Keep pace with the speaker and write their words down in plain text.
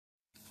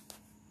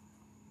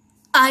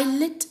I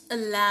lit a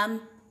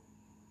lamp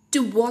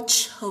to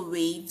watch her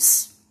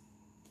waves,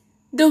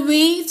 the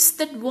waves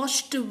that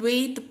washed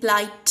away the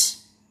plight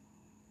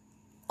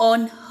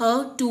on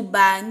her two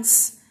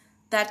banks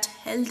that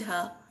held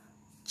her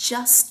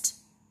just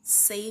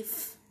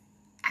safe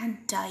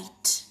and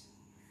tight.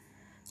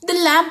 The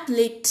lamp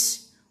lit,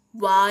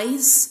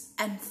 wise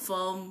and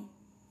firm,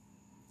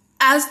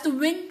 as the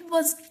wind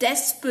was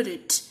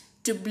desperate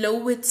to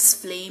blow its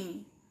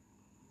flame.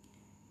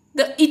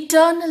 The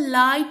eternal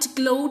light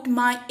glowed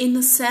my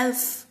inner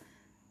self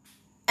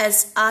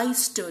as I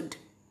stood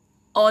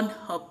on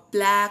her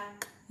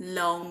black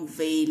long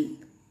veil.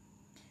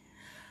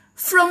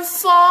 From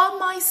far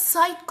my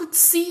sight could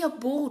see a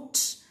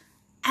boat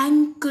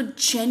anchored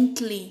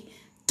gently,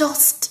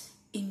 tossed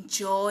in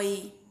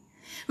joy,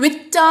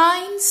 with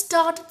time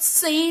started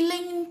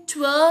sailing and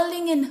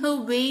twirling in her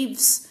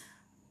waves.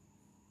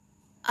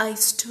 I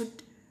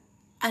stood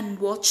and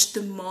watched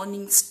the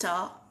morning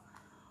star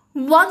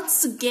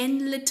once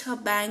again lit her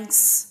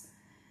banks.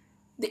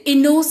 The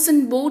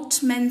innocent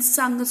boatmen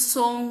sung a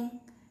song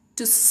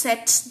to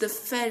set the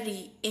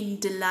ferry in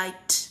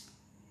delight.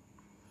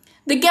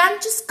 The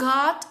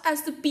Ghat,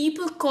 as the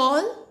people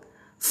call,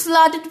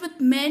 flooded with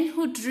men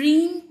who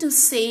dreamed to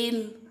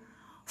sail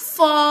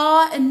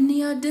far and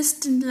near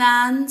distant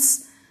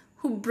lands,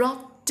 who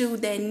brought to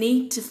their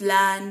native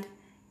land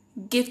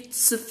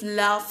gifts of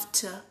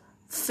laughter,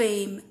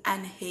 fame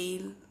and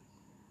hail.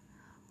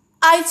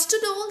 I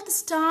stood all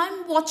this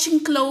time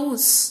watching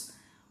close.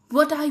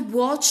 What I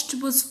watched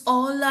was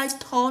all I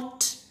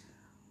thought,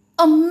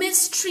 a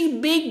mystery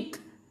big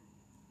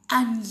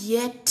and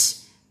yet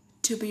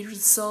to be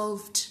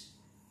resolved.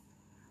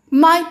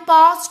 My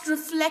past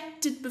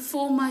reflected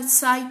before my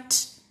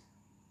sight.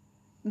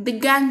 The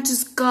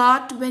Ganges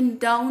Ghat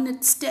went down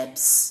its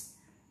steps.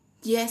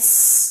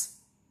 Yes,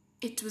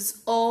 it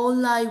was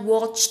all I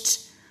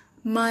watched,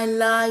 my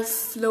life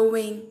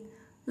flowing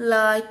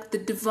like the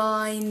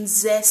divine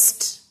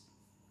zest.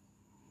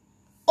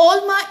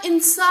 All my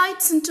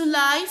insights into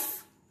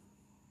life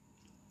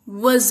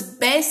was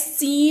best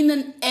seen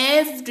in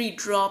every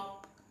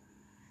drop.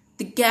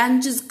 The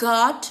Ganges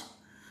Ghat,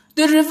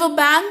 the river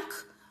bank,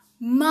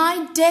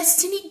 my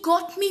destiny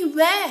got me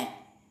where?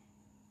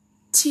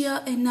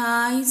 Tear in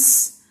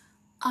eyes,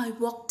 I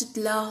walked at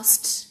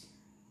last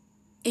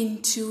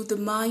into the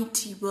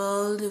mighty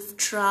world of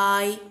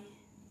try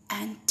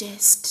and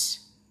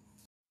test.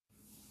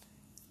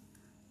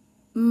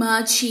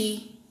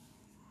 Maji,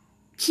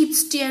 keep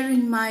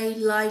steering my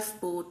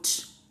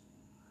lifeboat.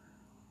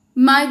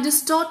 My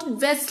distorted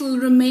vessel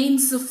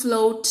remains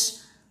afloat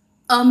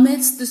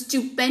amidst the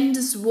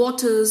stupendous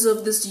waters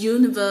of this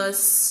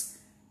universe.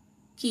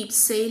 Keep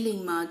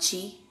sailing,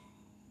 Maji,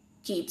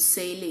 keep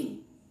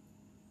sailing.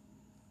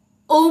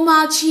 Oh,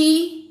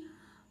 Maji,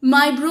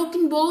 my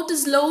broken boat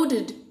is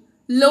loaded,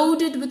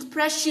 loaded with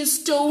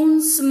precious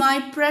stones,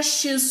 my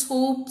precious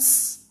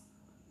hopes.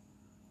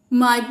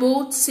 My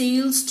boat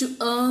sails to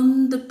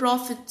earn the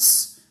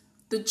profits,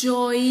 the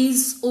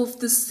joys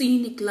of the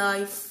scenic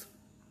life.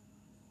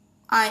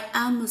 I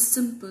am a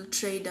simple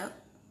trader.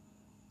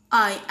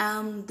 I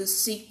am the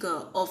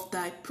seeker of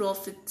thy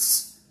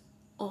profits,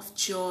 of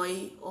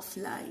joy of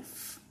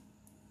life.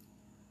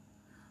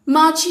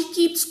 Maji,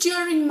 keep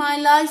steering my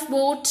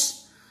lifeboat,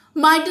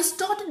 my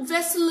distorted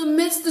vessel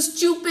amidst the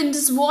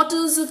stupendous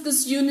waters of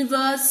this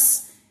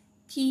universe.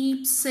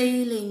 Keep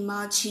sailing,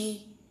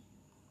 Maji,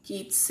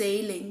 keep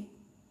sailing.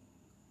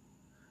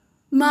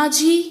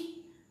 Maji,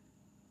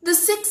 the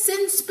sick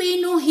sins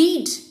pay no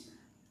heed,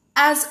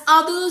 as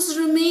others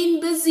remain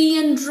busy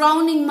and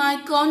drowning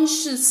my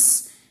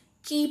conscience.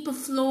 Keep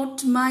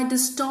afloat my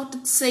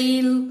distorted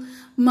sail,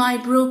 my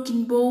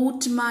broken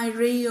boat, my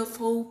ray of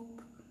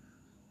hope.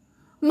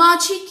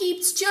 Maji,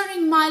 keep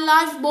steering my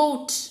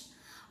lifeboat,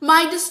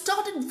 my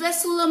distorted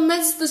vessel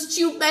amidst the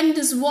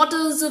stupendous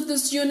waters of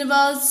this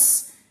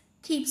universe.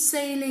 Keep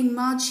sailing,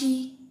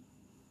 Maji,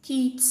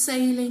 keep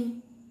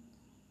sailing.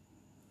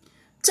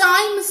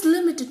 Time is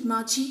limited,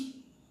 Maji.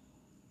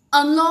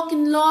 Unlock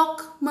and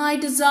lock my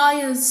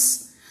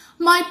desires,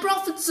 my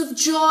profits of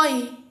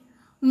joy,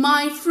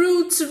 my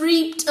fruits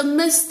reaped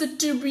amidst the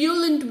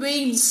turbulent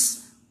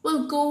waves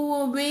will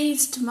go a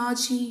waste,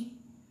 Maji.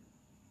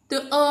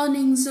 The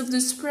earnings of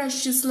this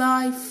precious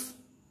life.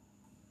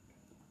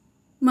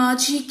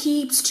 Maji,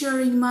 keep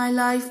steering my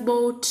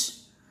lifeboat,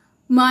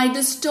 my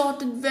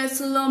distorted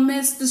vessel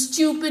amidst the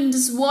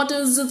stupendous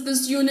waters of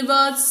this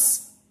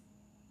universe.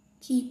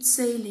 Keep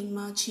sailing,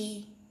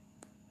 Maji,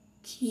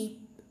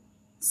 keep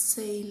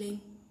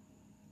sailing.